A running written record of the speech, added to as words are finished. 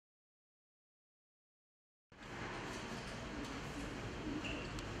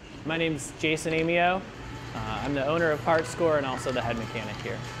My name's Leah Amiot. I'm the owner of Part Score and also the head mechanic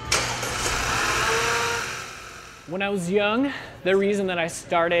here. When I was young, the reason that I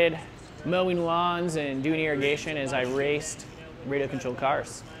started mowing lawns and doing irrigation is I raced radio-controlled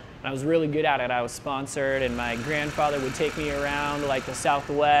cars. And I was really good at it. I was sponsored, and my grandfather would take me around like the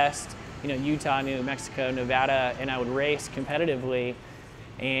Southwest, Utah, New Mexico, Nevada, and I would race competitively.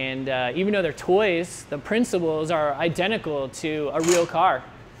 And even though they're toys, the principles are identical to a real car.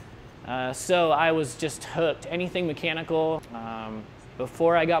 So I was just hooked. Anything mechanical.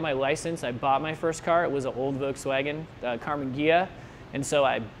 Before I got my license, I bought my first car. It was an old Volkswagen, Carmen Ghia. And so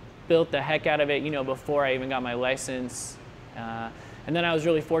I built the heck out of it, before I even got my license. And then I was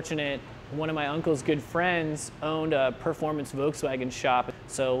really fortunate. One of my uncle's good friends owned a performance Volkswagen shop.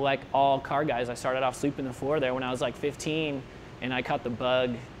 So like all car guys, I started off sweeping the floor there when I was like 15, and I caught the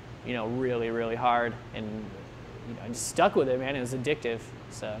bug, really, really hard. And I just stuck with it, man. It was addictive.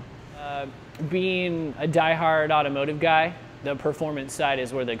 So being a diehard automotive guy, the performance side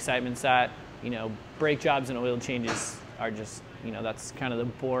is where the excitement's at. Brake jobs and oil changes are just, that's kind of the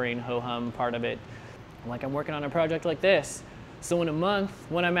boring ho-hum part of it. Like I'm working on a project like this. So in a month,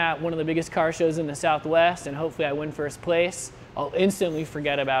 when I'm at one of the biggest car shows in the Southwest and hopefully I win first place, I'll instantly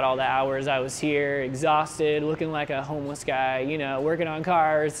forget about all the hours I was here, exhausted, looking like a homeless guy, working on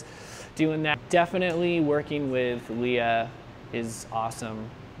cars, doing that. Definitely working with Leah is awesome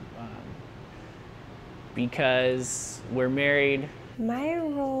because we're married. My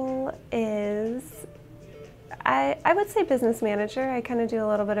role is, I would say business manager. I kind of do a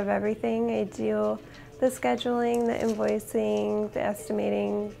little bit of everything. I do the scheduling, the invoicing, the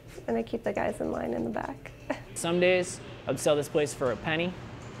estimating, and I keep the guys in line in the back. Some days I'd sell this place for a penny,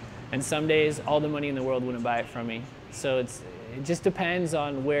 and some days all the money in the world wouldn't buy it from me. So it just depends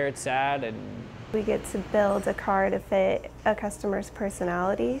on where it's at. And we get to build a car to fit a customer's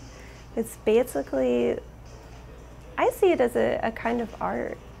personality. It's basically, I see it as a kind of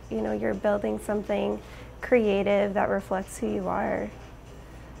art. You're building something creative that reflects who you are.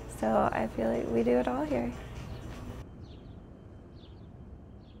 So I feel like we do it all here.